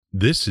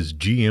This is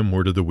GM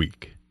Word of the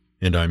Week,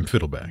 and I'm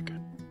Fiddleback.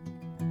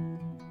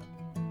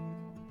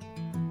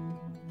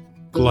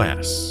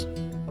 Glass.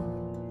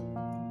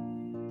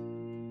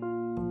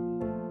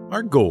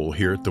 Our goal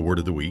here at the Word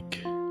of the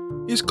Week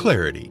is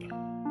clarity.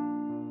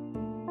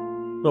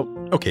 Well,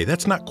 okay,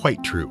 that's not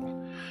quite true.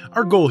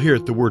 Our goal here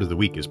at the Word of the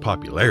Week is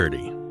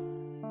popularity.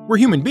 We're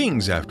human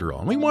beings, after all,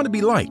 and we want to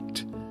be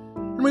liked.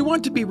 And we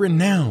want to be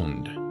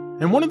renowned.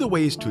 And one of the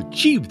ways to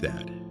achieve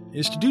that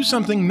is to do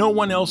something no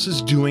one else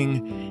is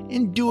doing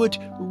and do it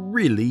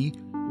really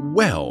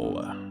well.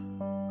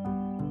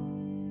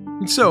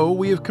 And so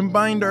we have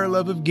combined our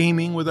love of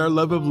gaming with our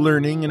love of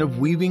learning and of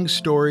weaving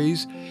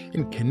stories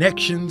and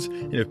connections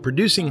and of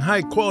producing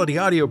high-quality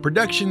audio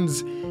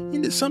productions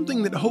into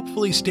something that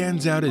hopefully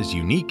stands out as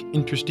unique,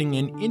 interesting,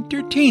 and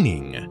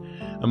entertaining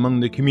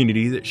among the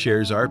community that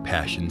shares our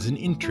passions and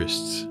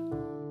interests.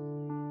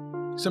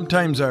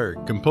 Sometimes our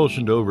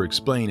compulsion to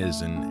over-explain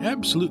is an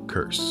absolute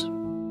curse.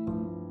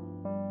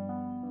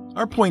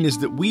 Our point is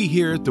that we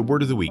here at the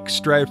Word of the Week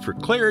strive for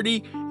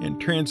clarity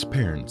and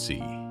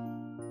transparency.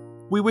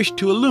 We wish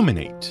to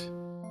illuminate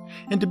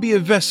and to be a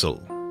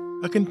vessel,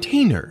 a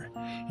container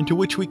into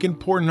which we can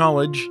pour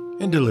knowledge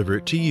and deliver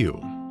it to you.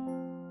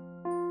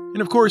 And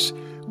of course,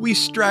 we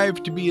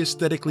strive to be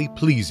aesthetically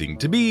pleasing,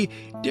 to be,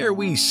 dare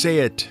we say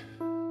it,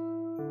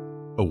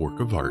 a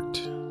work of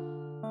art.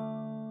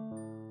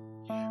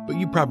 But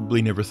you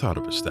probably never thought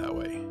of us that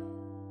way.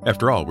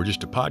 After all, we're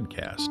just a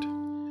podcast.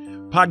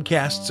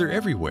 Podcasts are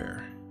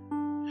everywhere.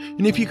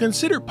 And if you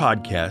consider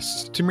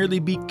podcasts to merely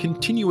be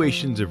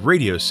continuations of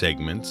radio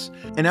segments,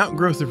 an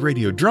outgrowth of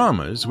radio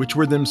dramas, which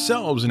were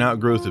themselves an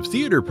outgrowth of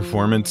theater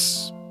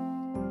performance,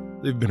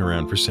 they've been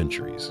around for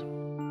centuries.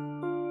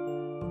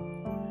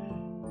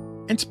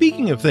 And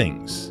speaking of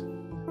things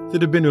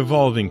that have been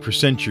evolving for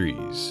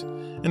centuries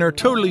and are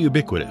totally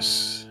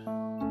ubiquitous,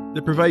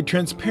 that provide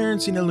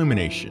transparency and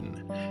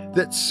illumination,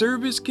 that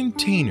serve as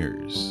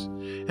containers,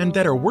 and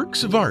that are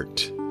works of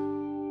art,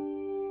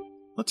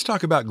 let's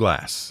talk about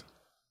glass.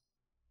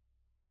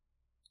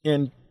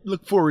 And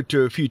look forward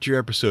to a future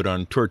episode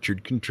on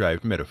tortured,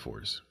 contrived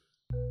metaphors.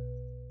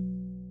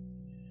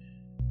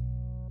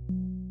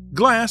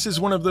 Glass is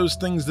one of those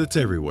things that's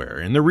everywhere,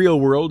 in the real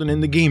world and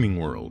in the gaming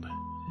world,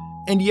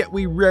 and yet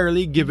we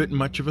rarely give it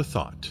much of a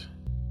thought.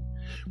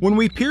 When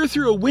we peer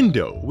through a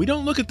window, we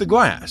don't look at the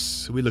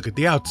glass, we look at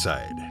the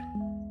outside.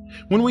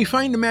 When we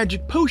find a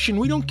magic potion,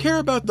 we don't care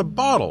about the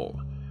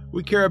bottle,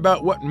 we care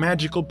about what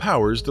magical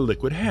powers the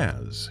liquid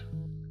has.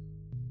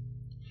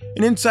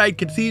 And inside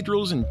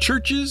cathedrals and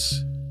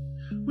churches,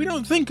 we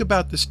don't think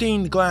about the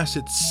stained glass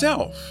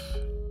itself.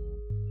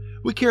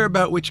 We care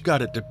about which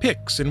god it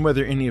depicts and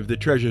whether any of the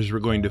treasures we're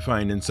going to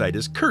find inside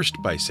is cursed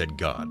by said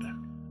god.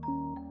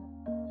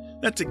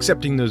 That's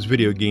excepting those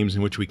video games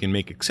in which we can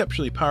make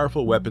exceptionally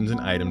powerful weapons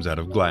and items out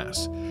of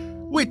glass,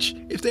 which,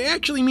 if they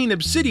actually mean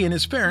obsidian,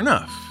 is fair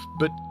enough,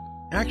 but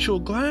actual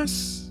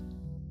glass?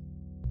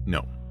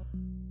 No.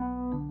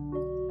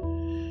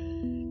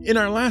 In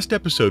our last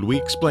episode, we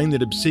explained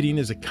that obsidian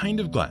is a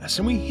kind of glass,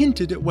 and we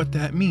hinted at what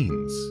that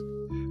means.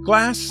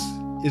 Glass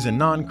is a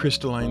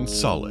non-crystalline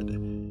solid.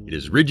 It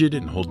is rigid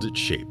and holds its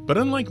shape, but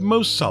unlike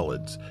most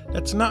solids,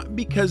 that's not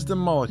because the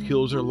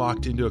molecules are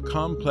locked into a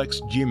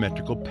complex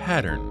geometrical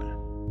pattern.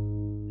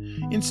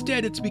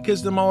 Instead, it's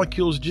because the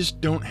molecules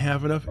just don't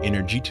have enough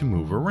energy to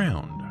move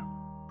around.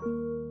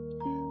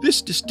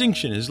 This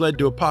distinction has led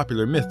to a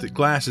popular myth that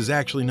glass is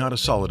actually not a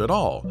solid at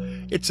all.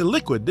 It's a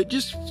liquid that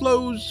just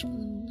flows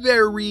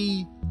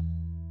very,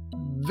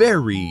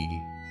 very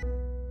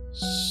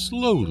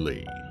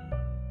slowly.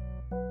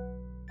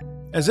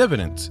 As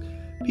evidence,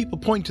 people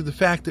point to the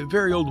fact that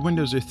very old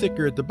windows are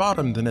thicker at the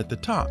bottom than at the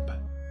top.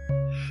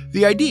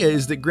 The idea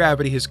is that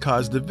gravity has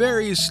caused the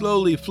very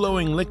slowly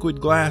flowing liquid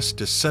glass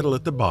to settle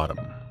at the bottom.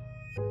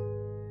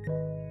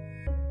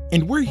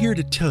 And we're here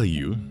to tell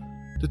you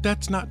that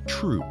that's not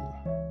true.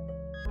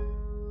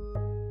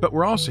 But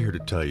we're also here to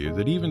tell you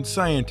that even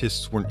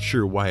scientists weren't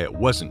sure why it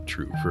wasn't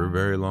true for a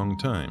very long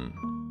time.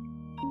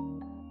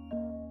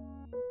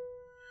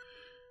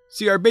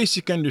 See, our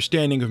basic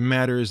understanding of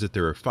matter is that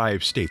there are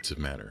 5 states of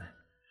matter.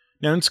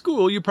 Now, in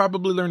school, you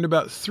probably learned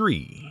about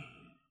 3.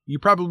 You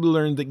probably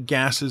learned that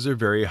gases are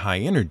very high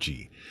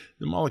energy.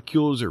 The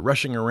molecules are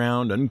rushing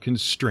around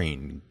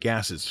unconstrained.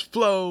 Gases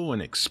flow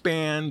and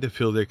expand to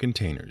fill their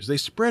containers. They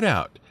spread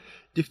out,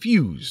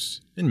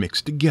 diffuse, and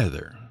mix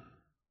together.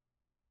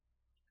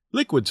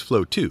 Liquids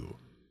flow too,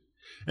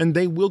 and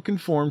they will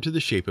conform to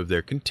the shape of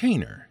their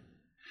container.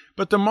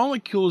 But the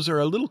molecules are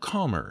a little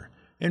calmer,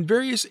 and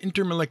various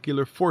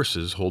intermolecular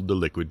forces hold the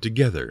liquid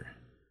together.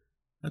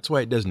 That's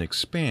why it doesn't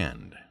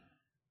expand.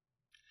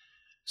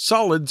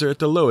 Solids are at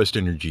the lowest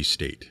energy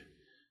state.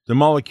 The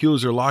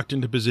molecules are locked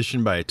into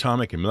position by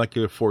atomic and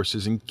molecular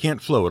forces and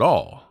can't flow at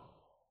all.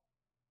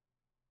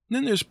 And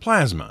then there's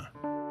plasma,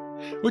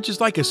 which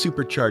is like a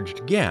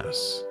supercharged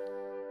gas.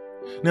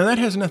 Now that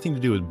has nothing to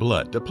do with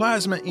blood. The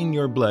plasma in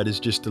your blood is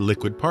just the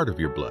liquid part of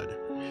your blood.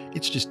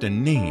 It's just a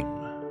name.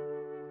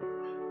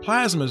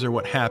 Plasmas are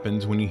what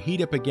happens when you heat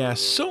up a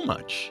gas so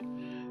much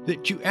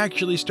that you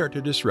actually start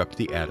to disrupt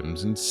the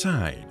atoms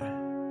inside.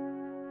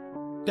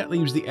 That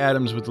leaves the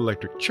atoms with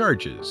electric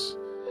charges,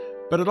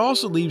 but it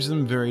also leaves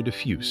them very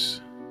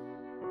diffuse.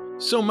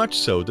 So much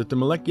so that the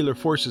molecular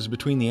forces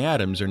between the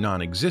atoms are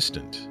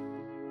non-existent.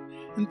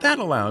 And that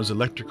allows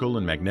electrical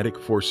and magnetic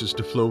forces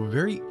to flow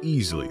very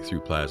easily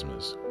through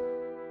plasmas.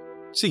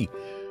 See,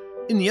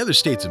 in the other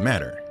states of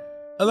matter,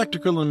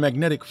 electrical and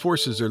magnetic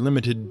forces are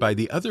limited by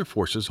the other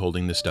forces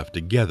holding the stuff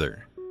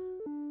together,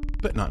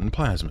 but not in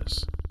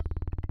plasmas.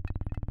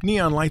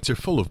 Neon lights are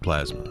full of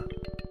plasma,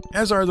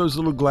 as are those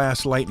little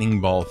glass lightning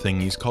ball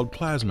thingies called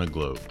plasma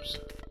globes.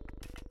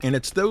 And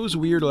it's those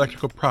weird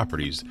electrical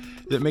properties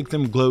that make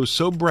them glow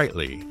so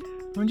brightly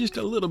when just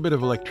a little bit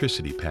of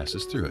electricity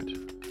passes through it.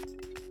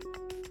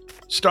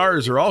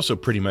 Stars are also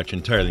pretty much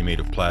entirely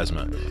made of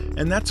plasma,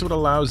 and that's what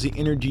allows the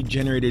energy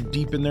generated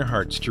deep in their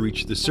hearts to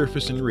reach the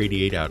surface and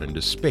radiate out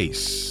into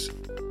space.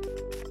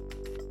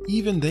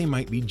 Even They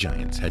Might Be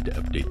Giants had to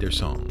update their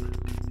song.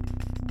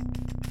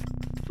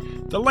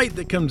 The light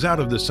that comes out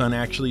of the sun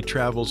actually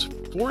travels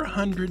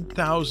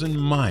 400,000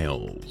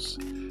 miles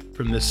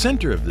from the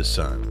center of the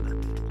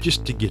sun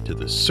just to get to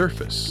the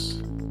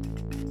surface.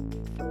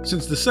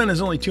 Since the sun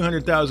is only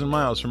 200,000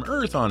 miles from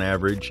Earth on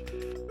average,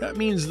 that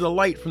means the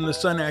light from the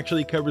sun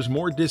actually covers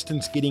more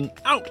distance getting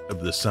out of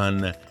the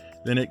sun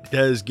than it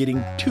does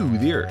getting to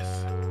the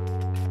Earth.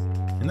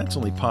 And that's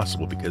only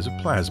possible because of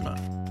plasma.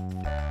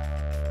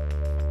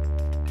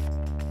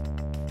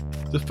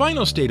 The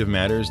final state of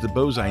matter is the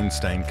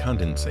Bose-Einstein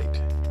condensate.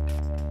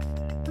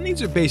 And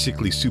these are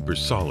basically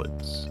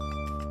supersolids.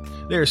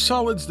 They are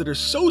solids that are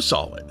so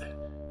solid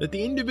that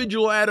the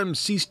individual atoms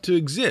cease to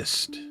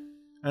exist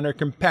and are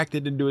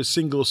compacted into a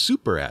single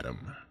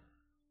superatom.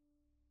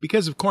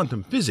 Because of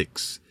quantum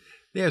physics,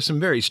 they have some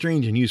very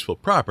strange and useful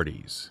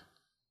properties.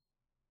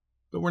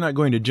 But we're not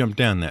going to jump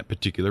down that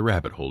particular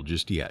rabbit hole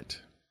just yet.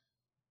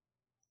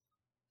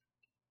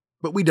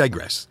 But we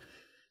digress.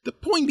 The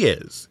point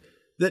is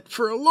that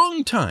for a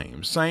long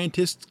time,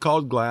 scientists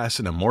called glass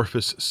an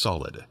amorphous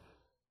solid.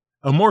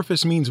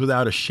 Amorphous means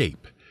without a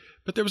shape,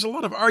 but there was a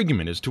lot of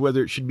argument as to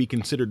whether it should be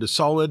considered a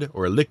solid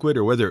or a liquid,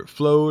 or whether it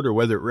flowed, or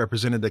whether it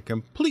represented a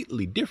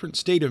completely different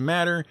state of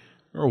matter,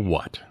 or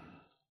what.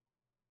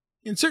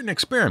 In certain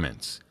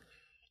experiments,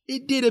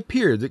 it did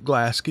appear that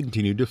glass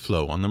continued to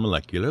flow on the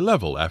molecular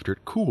level after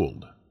it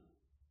cooled.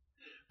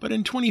 But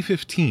in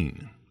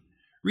 2015,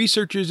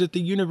 researchers at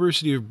the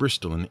University of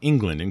Bristol in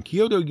England and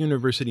Kyoto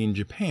University in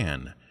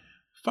Japan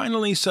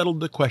finally settled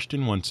the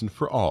question once and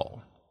for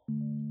all.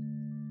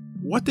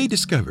 What they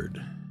discovered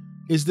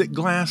is that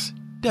glass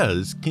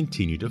does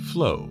continue to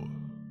flow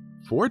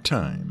for a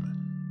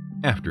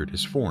time after it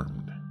is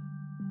formed.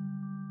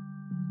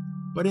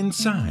 But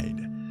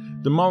inside,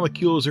 the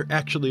molecules are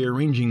actually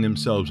arranging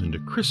themselves into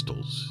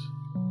crystals.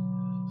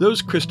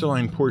 Those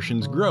crystalline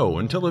portions grow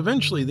until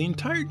eventually the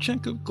entire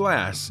chunk of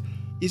glass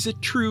is a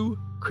true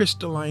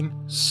crystalline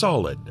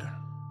solid.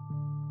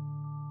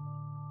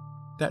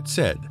 That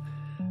said,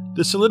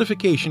 the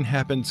solidification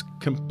happens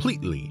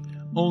completely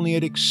only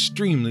at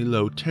extremely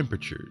low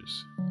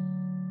temperatures.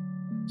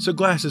 So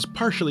glass is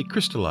partially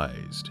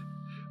crystallized,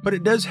 but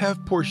it does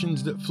have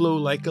portions that flow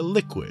like a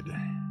liquid.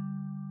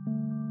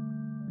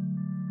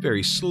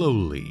 Very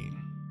slowly.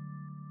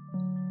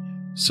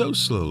 So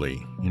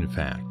slowly, in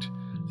fact,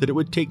 that it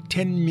would take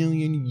 10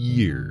 million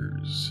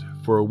years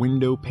for a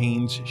window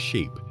pane's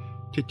shape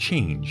to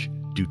change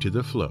due to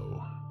the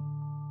flow.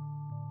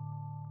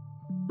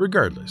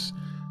 Regardless,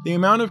 the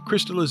amount of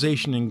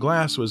crystallization in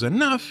glass was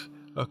enough,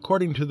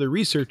 according to the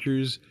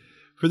researchers,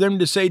 for them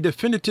to say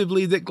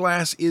definitively that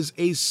glass is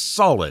a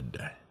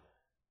solid,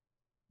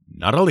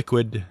 not a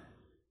liquid,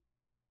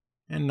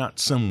 and not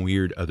some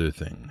weird other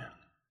thing.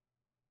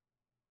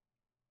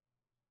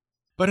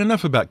 But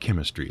enough about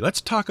chemistry.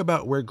 Let's talk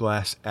about where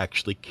glass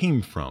actually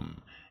came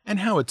from,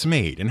 and how it's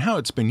made, and how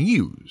it's been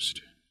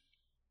used.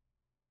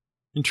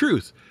 In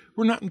truth,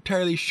 we're not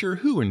entirely sure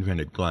who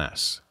invented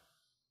glass.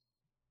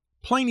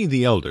 Pliny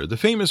the Elder, the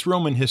famous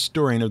Roman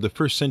historian of the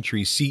 1st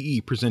century CE,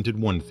 presented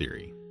one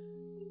theory.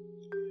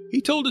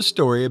 He told a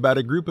story about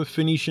a group of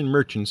Phoenician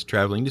merchants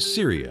traveling to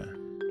Syria.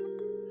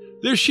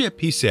 Their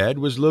ship, he said,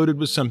 was loaded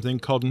with something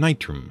called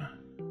nitrum.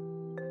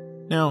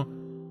 Now,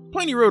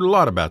 Pliny wrote a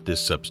lot about this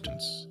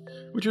substance,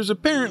 which was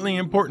apparently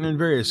important in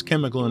various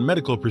chemical and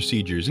medical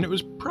procedures, and it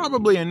was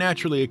probably a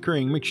naturally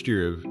occurring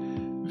mixture of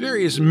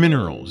various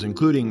minerals,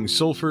 including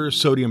sulfur,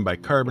 sodium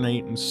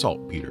bicarbonate, and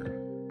saltpeter.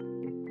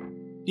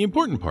 The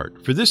important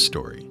part for this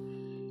story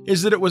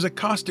is that it was a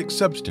caustic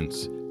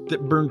substance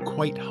that burned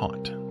quite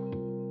hot.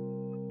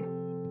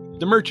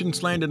 The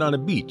merchants landed on a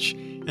beach,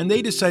 and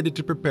they decided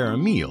to prepare a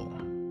meal.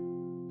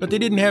 But they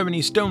didn't have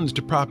any stones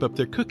to prop up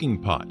their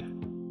cooking pot,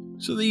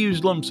 so they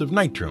used lumps of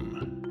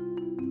nitrum.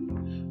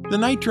 The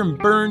nitrum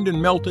burned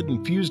and melted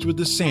and fused with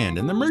the sand,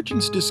 and the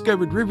merchants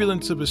discovered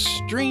rivulets of a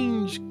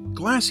strange,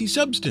 glassy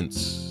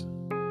substance.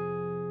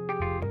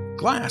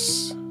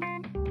 Glass.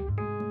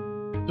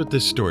 But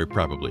this story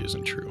probably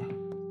isn't true.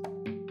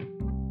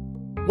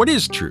 What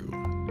is true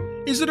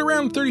is that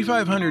around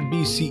 3500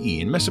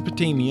 BCE in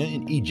Mesopotamia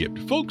and Egypt,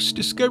 folks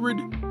discovered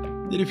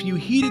that if you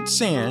heated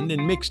sand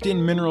and mixed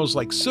in minerals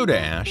like soda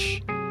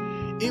ash,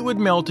 it would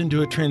melt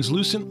into a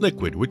translucent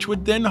liquid, which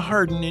would then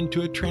harden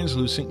into a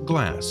translucent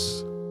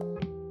glass.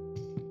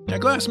 Now,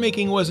 glass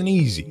making wasn't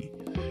easy.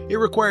 It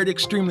required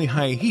extremely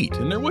high heat,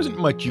 and there wasn't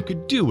much you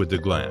could do with the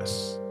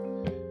glass.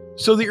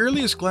 So the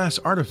earliest glass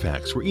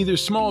artifacts were either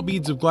small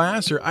beads of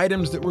glass or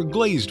items that were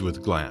glazed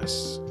with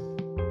glass.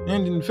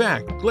 And in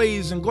fact,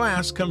 glaze and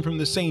glass come from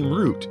the same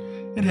root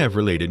and have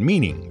related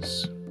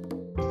meanings.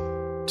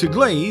 To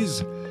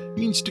glaze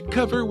means to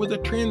cover with a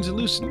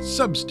translucent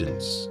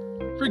substance.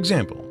 For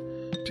example,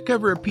 to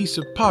cover a piece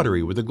of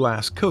pottery with a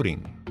glass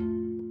coating,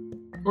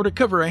 or to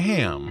cover a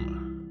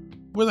ham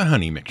with a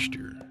honey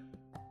mixture.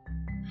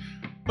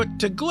 But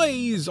to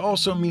glaze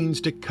also means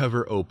to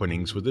cover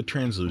openings with a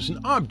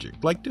translucent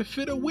object, like to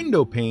fit a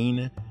window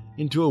pane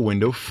into a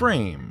window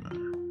frame.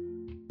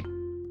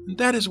 And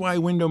that is why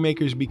window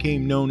makers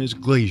became known as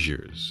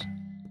glaziers.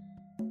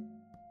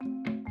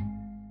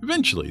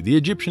 Eventually, the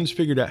Egyptians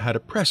figured out how to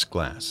press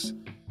glass,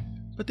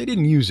 but they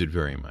didn't use it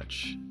very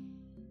much.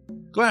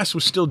 Glass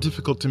was still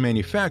difficult to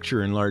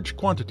manufacture in large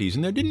quantities,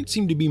 and there didn't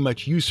seem to be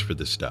much use for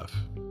the stuff.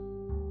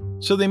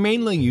 So they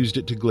mainly used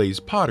it to glaze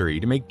pottery,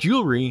 to make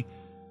jewelry,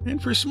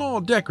 and for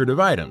small decorative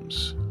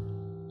items.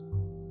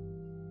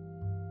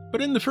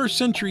 But in the 1st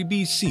century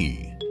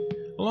BC,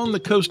 along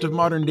the coast of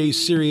modern-day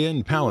Syria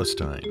and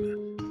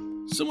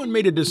Palestine, someone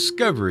made a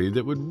discovery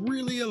that would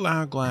really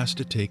allow glass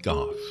to take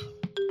off.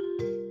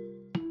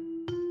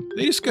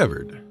 They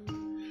discovered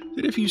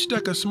that if you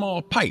stuck a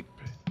small pipe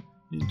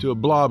into a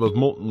blob of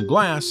molten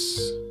glass,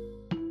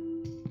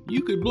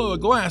 you could blow a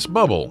glass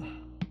bubble.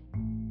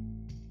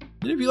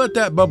 And if you let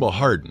that bubble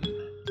harden,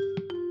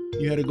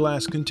 you had a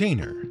glass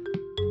container.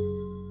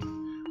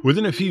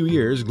 Within a few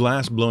years,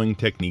 glass blowing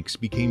techniques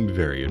became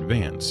very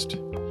advanced.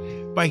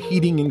 By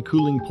heating and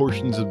cooling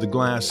portions of the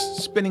glass,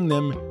 spinning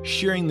them,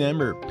 shearing them,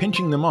 or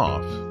pinching them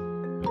off,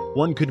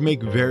 one could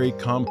make very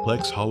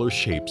complex hollow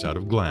shapes out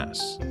of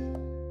glass.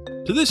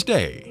 To this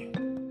day,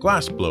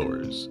 glass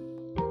blowers,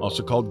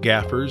 also called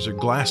gaffers or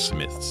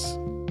glassmiths,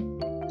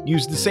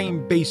 use the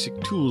same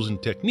basic tools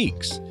and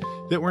techniques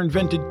that were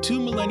invented 2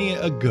 millennia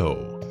ago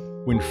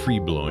when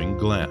free-blowing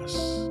glass.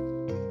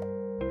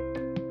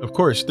 Of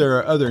course, there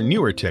are other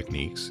newer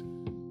techniques.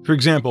 For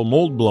example,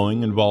 mold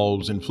blowing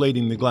involves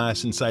inflating the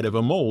glass inside of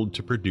a mold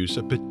to produce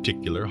a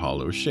particular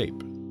hollow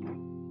shape.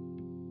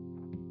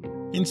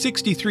 In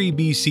 63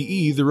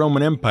 BCE, the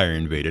Roman Empire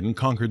invaded and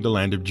conquered the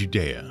land of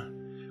Judea,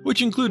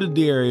 which included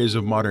the areas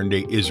of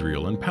modern-day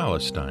Israel and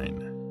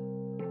Palestine.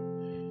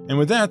 And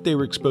with that, they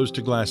were exposed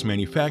to glass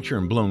manufacture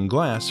and blown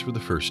glass for the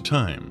first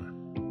time.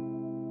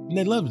 And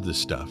they loved this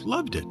stuff,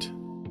 loved it.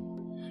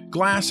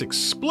 Glass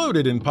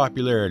exploded in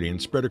popularity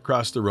and spread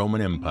across the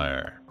Roman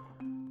Empire.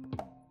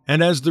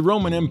 And as the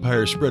Roman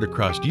Empire spread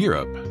across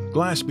Europe,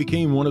 glass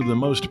became one of the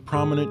most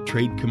prominent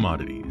trade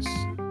commodities.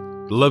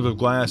 The love of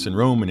glass in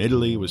Rome and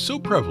Italy was so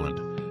prevalent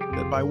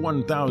that by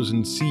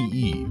 1000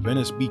 CE,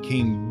 Venice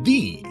became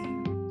the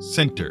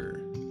center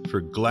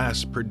for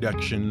glass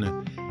production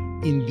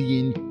in the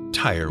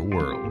entire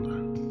world.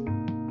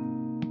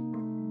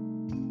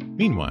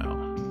 Meanwhile,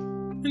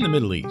 in the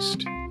Middle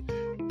East,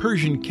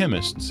 Persian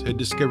chemists had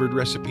discovered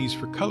recipes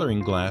for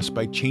coloring glass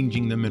by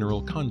changing the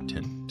mineral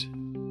content.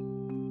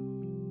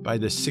 By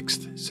the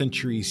 6th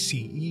century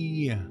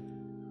CE,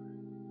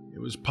 it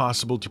was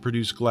possible to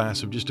produce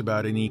glass of just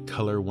about any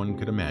color one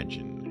could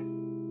imagine.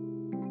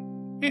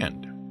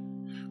 And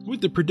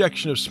with the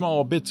production of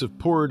small bits of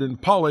poured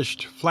and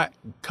polished,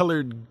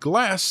 flat-colored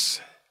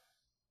glass,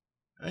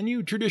 a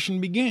new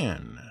tradition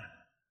began.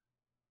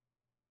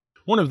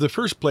 One of the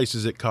first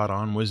places it caught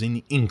on was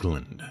in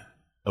England,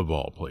 of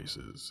all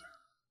places.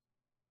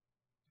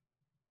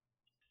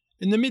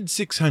 In the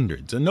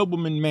mid-600s, a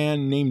nobleman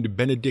man named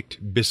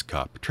Benedict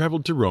Biscop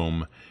traveled to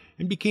Rome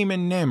and became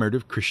enamored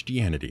of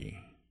Christianity.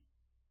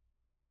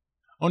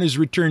 On his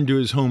return to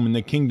his home in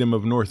the kingdom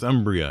of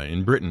Northumbria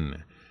in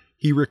Britain,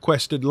 he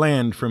requested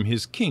land from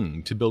his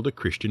king to build a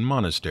Christian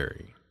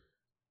monastery.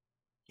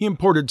 He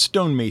imported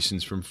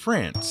stonemasons from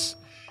France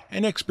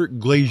and expert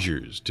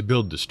glaziers to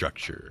build the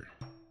structure,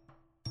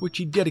 which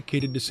he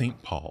dedicated to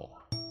St. Paul.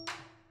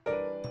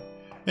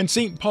 And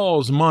St.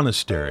 Paul's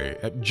Monastery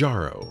at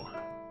Jarrow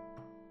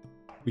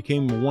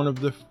became one of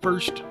the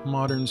first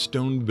modern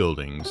stone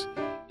buildings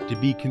to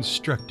be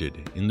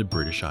constructed in the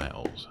British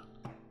Isles.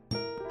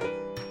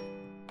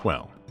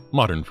 Well,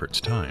 modern for its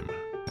time.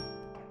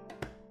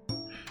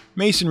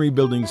 Masonry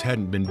buildings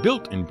hadn't been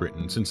built in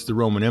Britain since the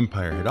Roman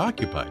Empire had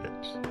occupied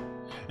it,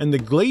 and the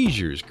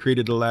glaziers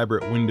created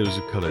elaborate windows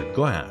of colored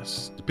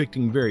glass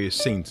depicting various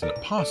saints and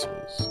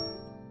apostles.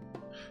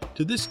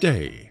 To this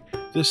day,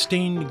 the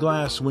stained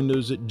glass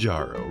windows at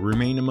Jarrow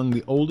remain among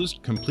the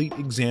oldest complete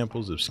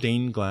examples of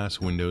stained glass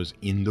windows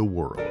in the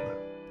world.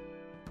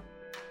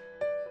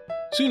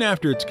 Soon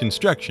after its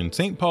construction,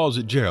 St. Paul's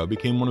at Jarrow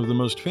became one of the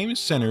most famous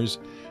centers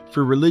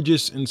for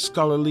religious and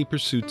scholarly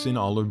pursuits in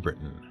all of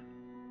Britain.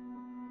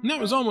 And that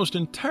was almost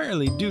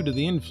entirely due to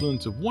the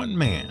influence of one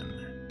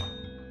man,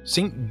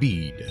 Saint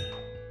Bede,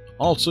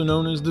 also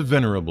known as the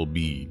Venerable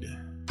Bede.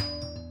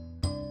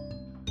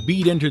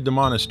 Bede entered the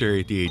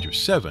monastery at the age of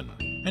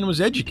 7 and was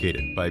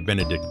educated by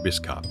Benedict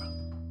Biscop.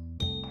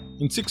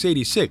 In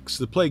 686,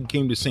 the plague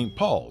came to St.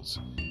 Paul's,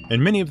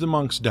 and many of the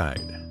monks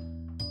died.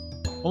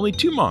 Only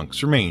 2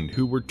 monks remained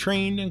who were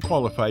trained and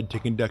qualified to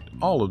conduct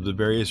all of the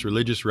various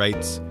religious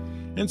rites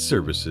and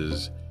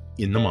services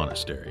in the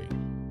monastery,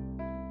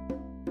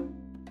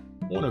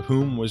 one of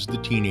whom was the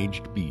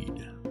teenaged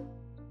Bede.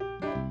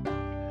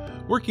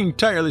 Working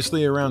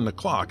tirelessly around the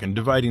clock and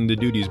dividing the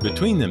duties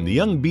between them, the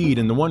young Bede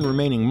and the one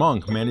remaining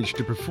monk managed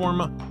to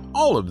perform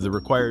all of the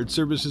required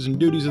services and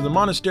duties of the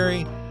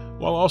monastery,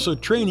 while also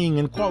training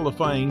and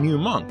qualifying new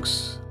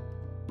monks.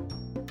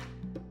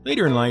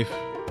 Later in life,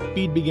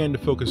 Bede began to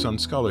focus on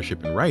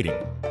scholarship and writing.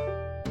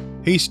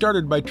 He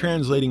started by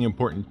translating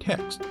important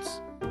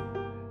texts,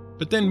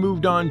 but then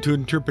moved on to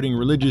interpreting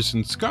religious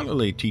and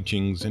scholarly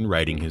teachings and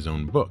writing his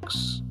own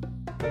books.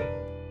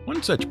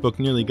 One such book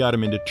nearly got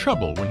him into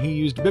trouble when he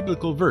used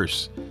biblical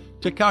verse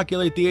to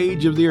calculate the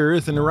age of the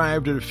earth and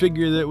arrived at a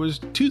figure that was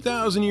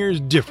 2,000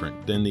 years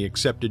different than the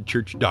accepted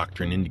church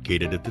doctrine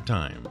indicated at the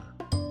time.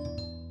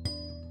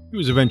 He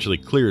was eventually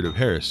cleared of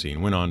heresy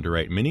and went on to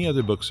write many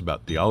other books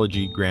about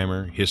theology,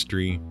 grammar,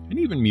 history, and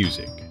even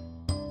music.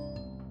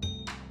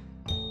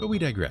 But we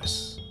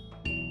digress.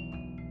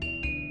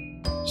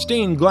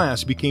 Stained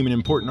glass became an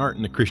important art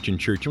in the Christian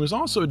church and was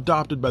also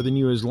adopted by the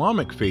new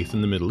Islamic faith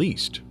in the Middle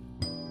East.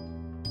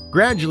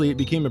 Gradually, it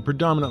became a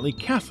predominantly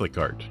Catholic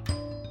art.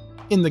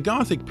 In the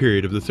Gothic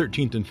period of the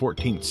 13th and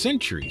 14th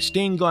century,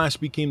 stained glass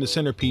became the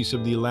centerpiece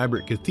of the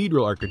elaborate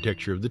cathedral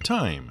architecture of the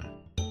time.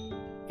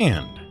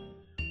 And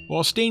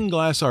while stained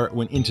glass art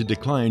went into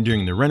decline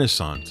during the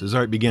Renaissance as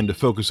art began to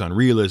focus on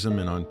realism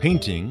and on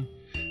painting,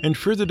 and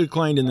further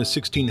declined in the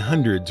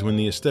 1600s when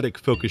the aesthetic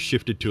focus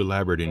shifted to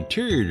elaborate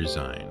interior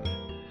design,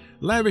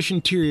 lavish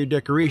interior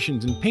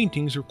decorations and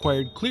paintings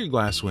required clear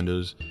glass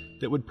windows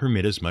that would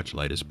permit as much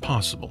light as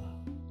possible.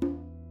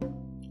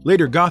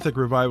 Later Gothic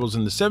revivals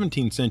in the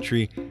 17th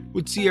century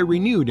would see a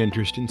renewed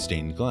interest in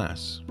stained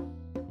glass.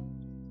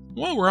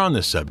 While we're on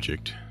this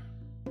subject,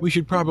 we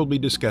should probably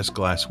discuss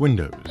glass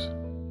windows.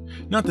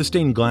 Not the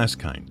stained glass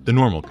kind, the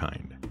normal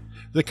kind.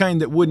 The kind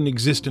that wouldn't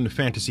exist in a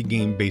fantasy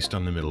game based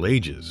on the Middle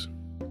Ages.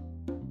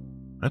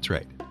 That's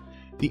right.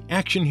 The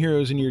action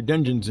heroes in your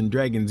Dungeons &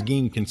 Dragons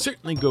game can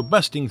certainly go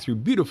busting through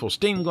beautiful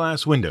stained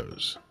glass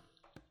windows.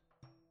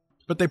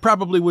 But they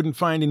probably wouldn't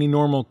find any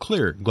normal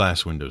clear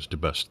glass windows to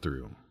bust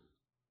through.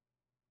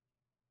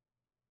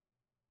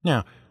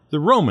 Now,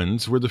 the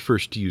Romans were the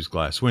first to use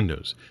glass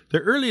windows.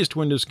 Their earliest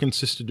windows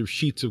consisted of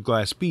sheets of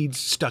glass beads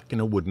stuck in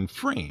a wooden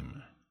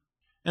frame.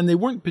 And they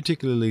weren't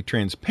particularly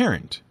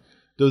transparent,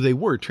 though they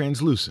were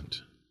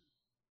translucent.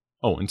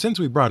 Oh, and since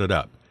we brought it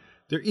up,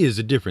 there is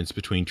a difference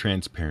between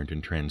transparent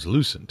and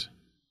translucent.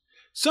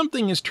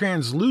 Something is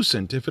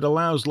translucent if it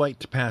allows light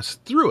to pass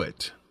through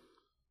it.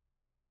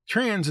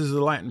 Trans is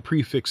the Latin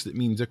prefix that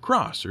means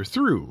across or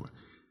through,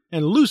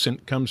 and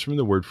lucent comes from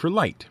the word for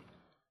light.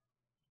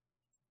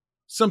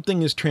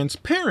 Something is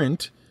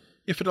transparent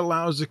if it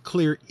allows a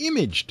clear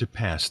image to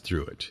pass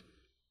through it,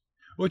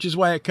 which is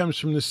why it comes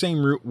from the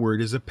same root word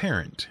as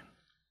apparent.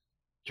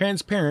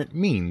 Transparent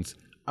means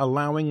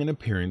allowing an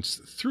appearance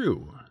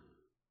through.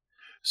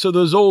 So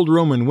those old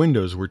Roman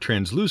windows were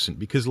translucent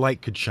because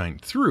light could shine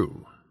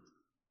through,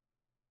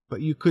 but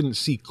you couldn't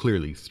see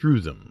clearly through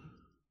them.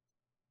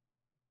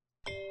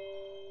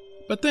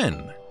 But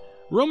then,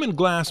 Roman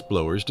glass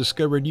blowers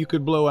discovered you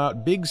could blow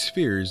out big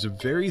spheres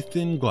of very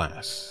thin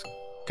glass,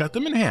 cut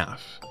them in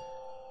half,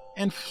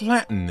 and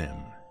flatten them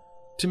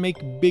to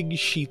make big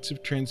sheets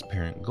of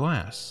transparent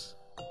glass.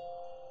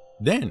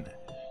 Then,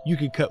 you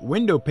could cut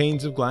window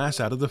panes of glass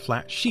out of the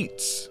flat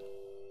sheets.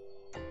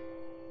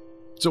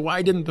 So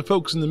why didn't the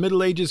folks in the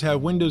Middle Ages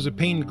have windows of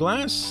paned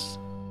glass?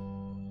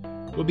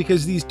 Well,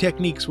 because these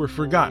techniques were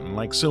forgotten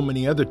like so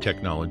many other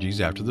technologies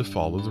after the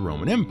fall of the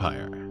Roman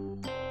Empire.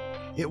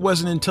 It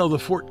wasn't until the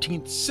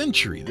 14th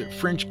century that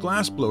French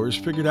glassblowers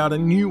figured out a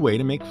new way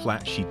to make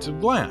flat sheets of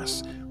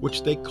glass,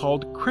 which they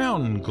called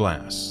crown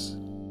glass.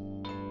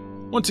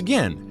 Once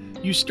again,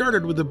 you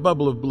started with a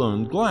bubble of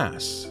blown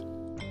glass,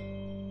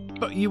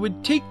 but you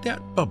would take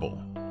that bubble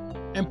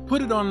and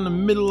put it on the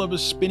middle of a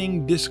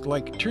spinning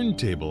disc-like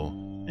turntable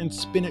and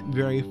spin it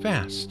very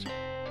fast.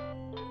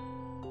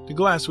 The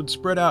glass would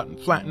spread out and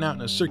flatten out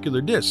in a circular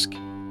disc,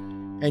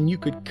 and you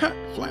could cut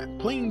flat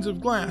planes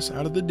of glass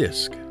out of the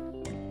disc.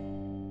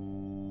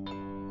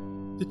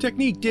 The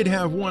technique did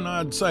have one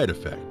odd side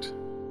effect.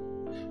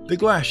 The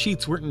glass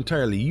sheets weren't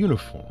entirely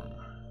uniform.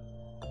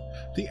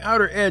 The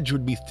outer edge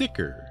would be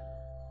thicker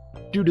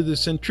due to the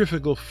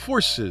centrifugal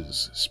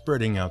forces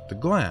spreading out the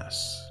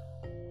glass.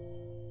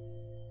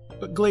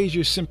 But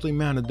glaziers simply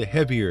mounted the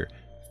heavier,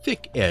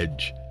 thick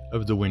edge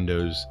of the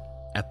windows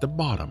at the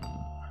bottom.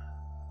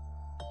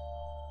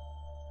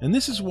 And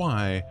this is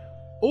why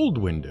old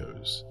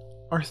windows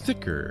are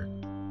thicker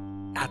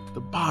at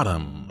the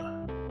bottom.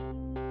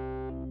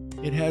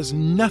 It has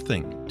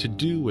nothing to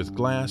do with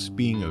glass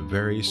being a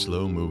very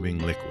slow-moving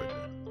liquid.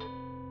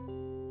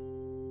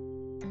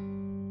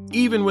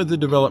 Even with the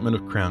development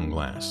of crown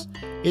glass,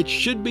 it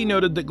should be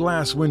noted that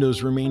glass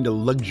windows remained a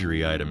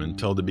luxury item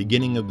until the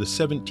beginning of the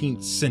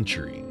 17th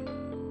century.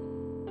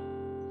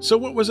 So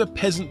what was a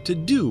peasant to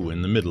do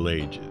in the Middle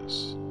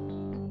Ages?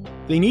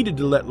 They needed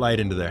to let light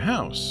into their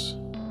house,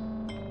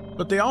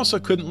 but they also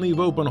couldn't leave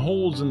open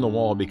holes in the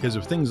wall because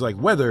of things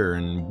like weather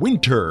and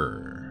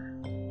winter.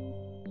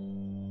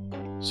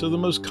 So the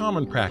most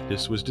common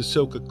practice was to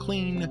soak a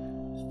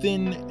clean,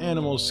 thin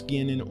animal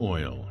skin in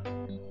oil.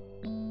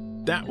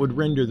 That would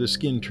render the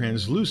skin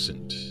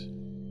translucent,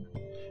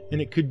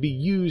 and it could be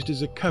used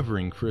as a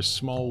covering for a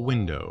small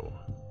window.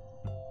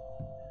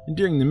 And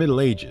during the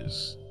Middle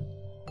Ages,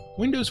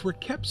 windows were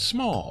kept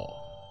small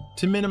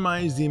to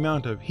minimize the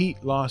amount of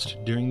heat lost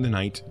during the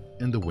night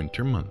and the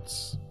winter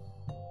months.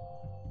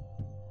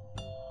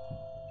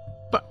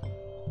 But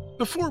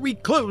before we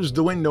close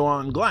the window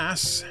on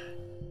glass,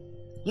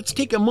 let's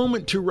take a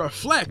moment to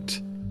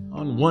reflect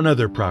on one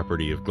other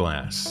property of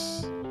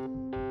glass: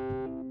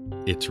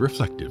 its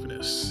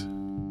reflectiveness.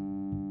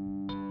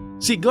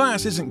 See,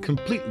 glass isn't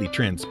completely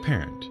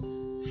transparent,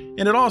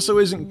 and it also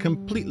isn't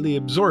completely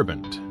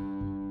absorbent.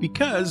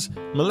 Because,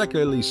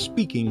 molecularly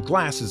speaking,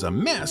 glass is a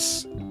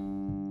mess,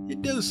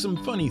 it does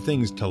some funny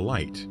things to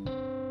light.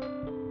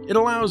 It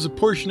allows a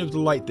portion of the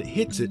light that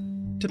hits it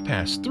to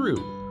pass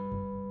through,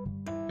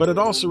 but it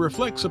also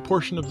reflects a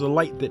portion of the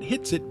light that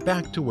hits it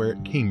back to where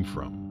it came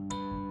from.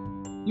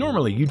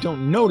 Normally, you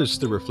don't notice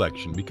the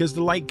reflection because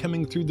the light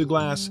coming through the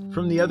glass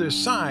from the other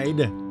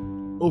side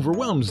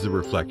overwhelms the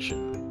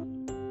reflection.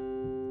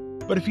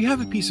 But if you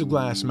have a piece of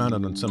glass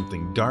mounted on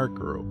something dark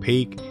or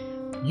opaque,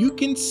 you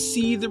can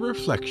see the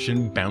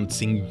reflection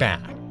bouncing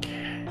back.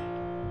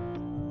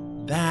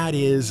 That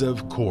is,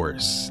 of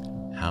course,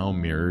 how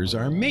mirrors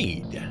are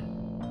made.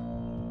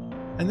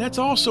 And that's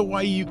also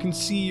why you can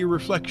see your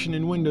reflection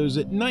in windows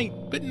at night,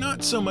 but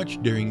not so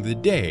much during the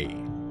day.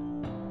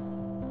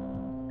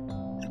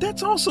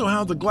 That's also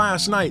how the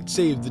glass knight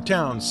saved the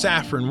town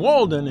Saffron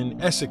Walden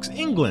in Essex,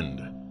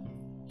 England,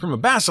 from a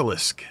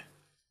basilisk.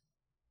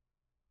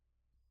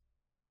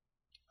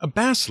 A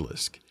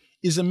basilisk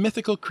is a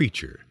mythical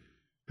creature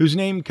whose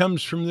name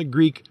comes from the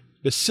Greek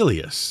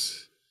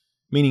basileus,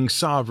 meaning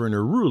sovereign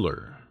or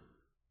ruler.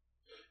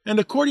 And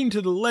according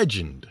to the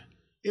legend,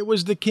 it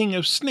was the king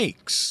of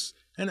snakes,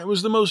 and it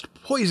was the most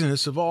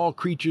poisonous of all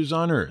creatures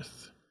on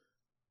earth.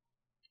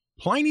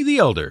 Pliny the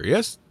Elder,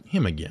 yes,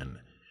 him again,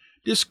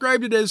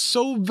 described it as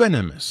so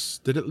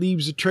venomous that it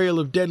leaves a trail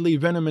of deadly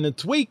venom in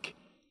its wake,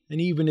 and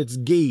even its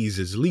gaze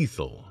is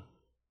lethal.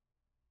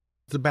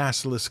 The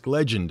basilisk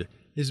legend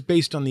is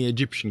based on the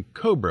Egyptian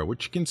cobra,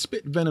 which can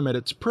spit venom at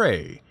its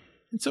prey,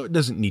 and so it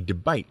doesn't need to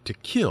bite to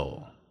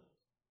kill.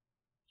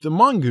 The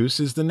mongoose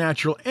is the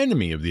natural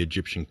enemy of the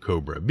Egyptian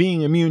cobra,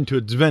 being immune to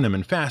its venom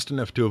and fast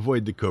enough to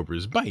avoid the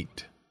cobra's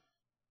bite.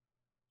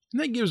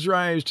 And that gives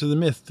rise to the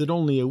myth that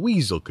only a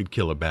weasel could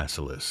kill a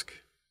basilisk.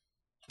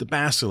 The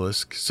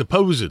basilisk,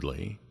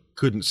 supposedly,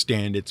 couldn't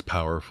stand its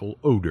powerful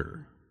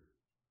odor.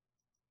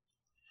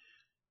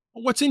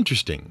 What's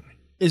interesting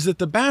is that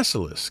the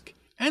basilisk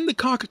and the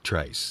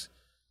cockatrice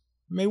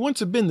may once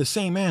have been the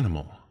same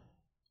animal,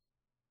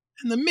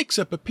 and the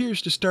mix-up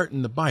appears to start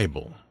in the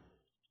Bible.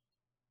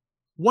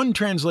 One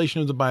translation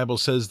of the Bible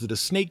says that a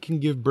snake can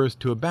give birth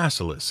to a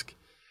basilisk,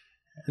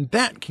 and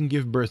that can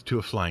give birth to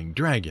a flying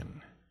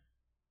dragon.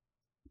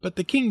 But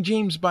the King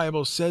James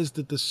Bible says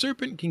that the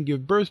serpent can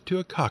give birth to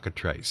a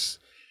cockatrice,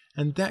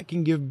 and that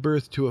can give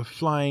birth to a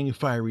flying,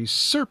 fiery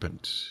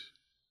serpent.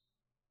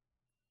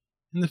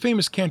 In the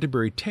famous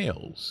Canterbury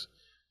Tales,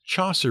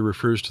 Chaucer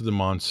refers to the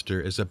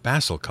monster as a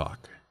basilcock.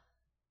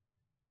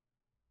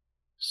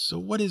 So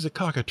what is a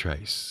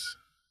cockatrice?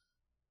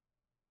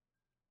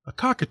 A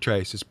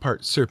cockatrice is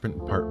part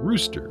serpent, part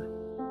rooster.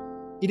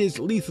 It is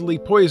lethally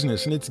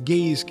poisonous, and its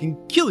gaze can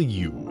kill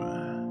you.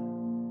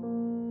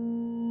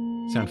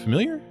 Sound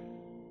familiar?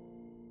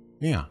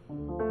 Yeah.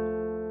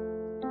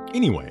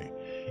 Anyway,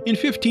 in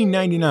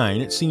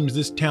 1599, it seems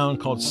this town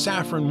called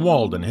Saffron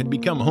Walden had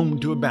become home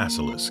to a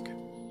basilisk.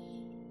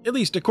 At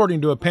least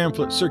according to a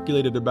pamphlet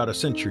circulated about a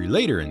century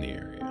later in the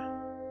area.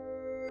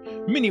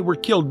 Many were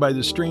killed by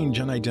the strange,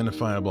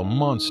 unidentifiable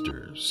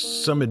monster.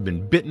 Some had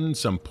been bitten,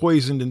 some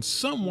poisoned, and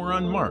some were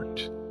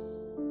unmarked.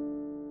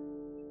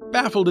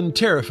 Baffled and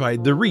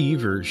terrified, the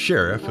reeve, or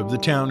sheriff, of the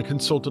town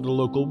consulted a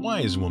local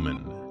wise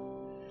woman,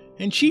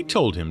 and she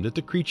told him that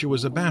the creature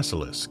was a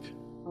basilisk.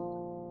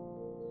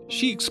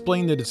 She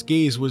explained that its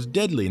gaze was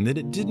deadly and that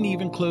it didn't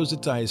even close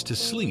its eyes to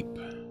sleep.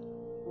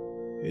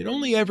 It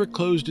only ever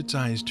closed its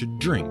eyes to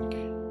drink,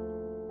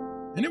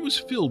 and it was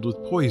filled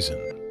with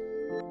poison.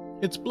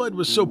 Its blood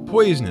was so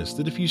poisonous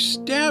that if you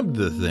stabbed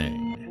the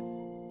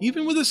thing,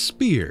 even with a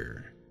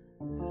spear,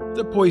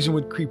 the poison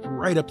would creep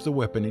right up the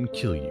weapon and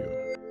kill you.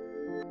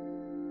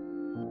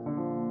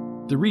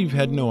 The reeve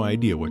had no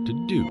idea what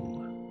to do.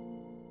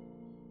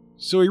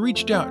 So he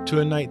reached out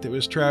to a knight that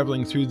was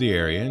traveling through the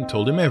area and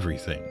told him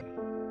everything.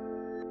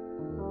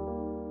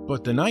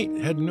 But the knight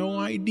had no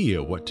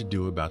idea what to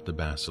do about the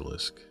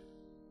basilisk.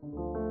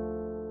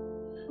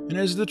 And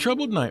as the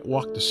troubled knight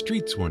walked the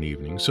streets one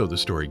evening, so the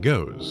story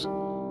goes,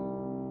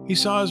 he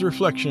saw his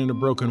reflection in a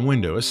broken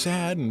window, a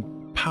sad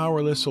and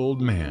powerless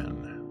old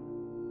man.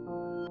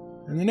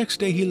 And the next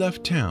day he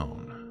left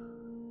town,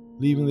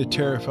 leaving the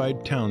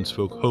terrified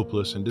townsfolk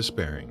hopeless and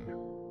despairing.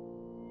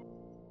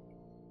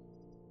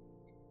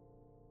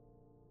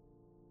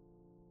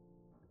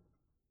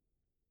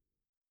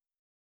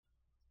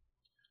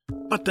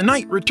 But the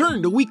knight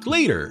returned a week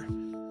later,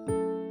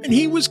 and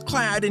he was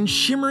clad in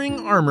shimmering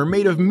armor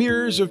made of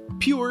mirrors of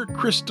pure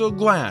crystal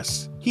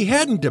glass. He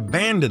hadn't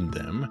abandoned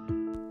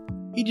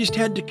them. He just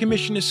had to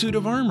commission a suit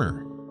of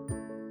armor.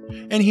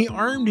 And he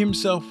armed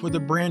himself with a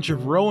branch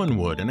of rowan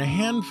wood and a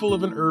handful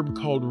of an herb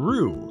called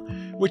rue,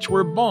 which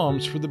were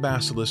balms for the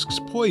basilisk's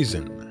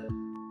poison.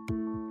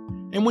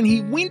 And when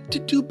he went to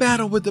do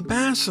battle with the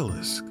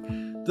basilisk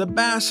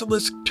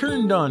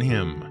turned on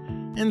him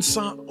and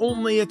saw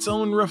only its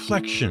own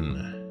reflection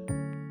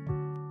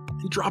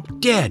and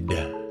dropped dead.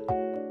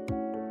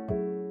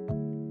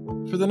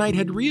 For the knight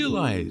had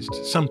realized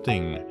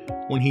something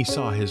when he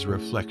saw his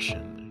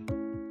reflection.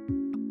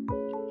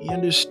 He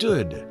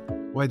understood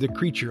why the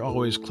creature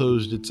always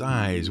closed its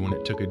eyes when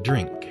it took a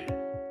drink.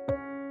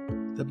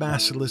 The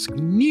basilisk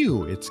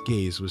knew its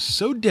gaze was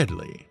so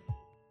deadly,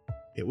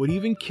 it would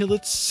even kill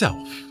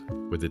itself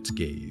with its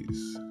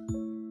gaze.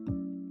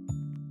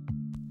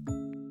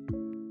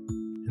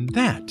 And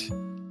that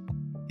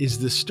is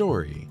the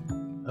story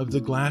of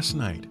the Glass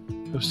Knight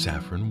of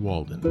Saffron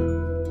Walden.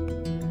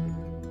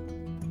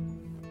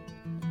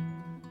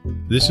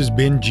 This has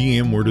been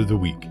GM Word of the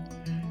Week.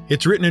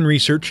 It's written and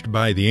researched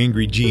by The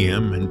Angry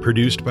GM and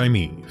produced by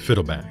me,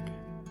 Fiddleback.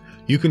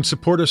 You can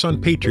support us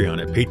on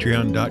Patreon at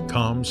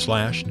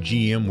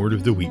patreon.com/GM Word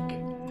of the Week.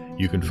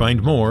 You can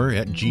find more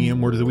at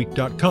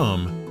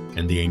gmwordoftheweek.com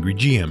and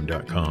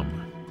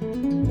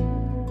theangrygm.com.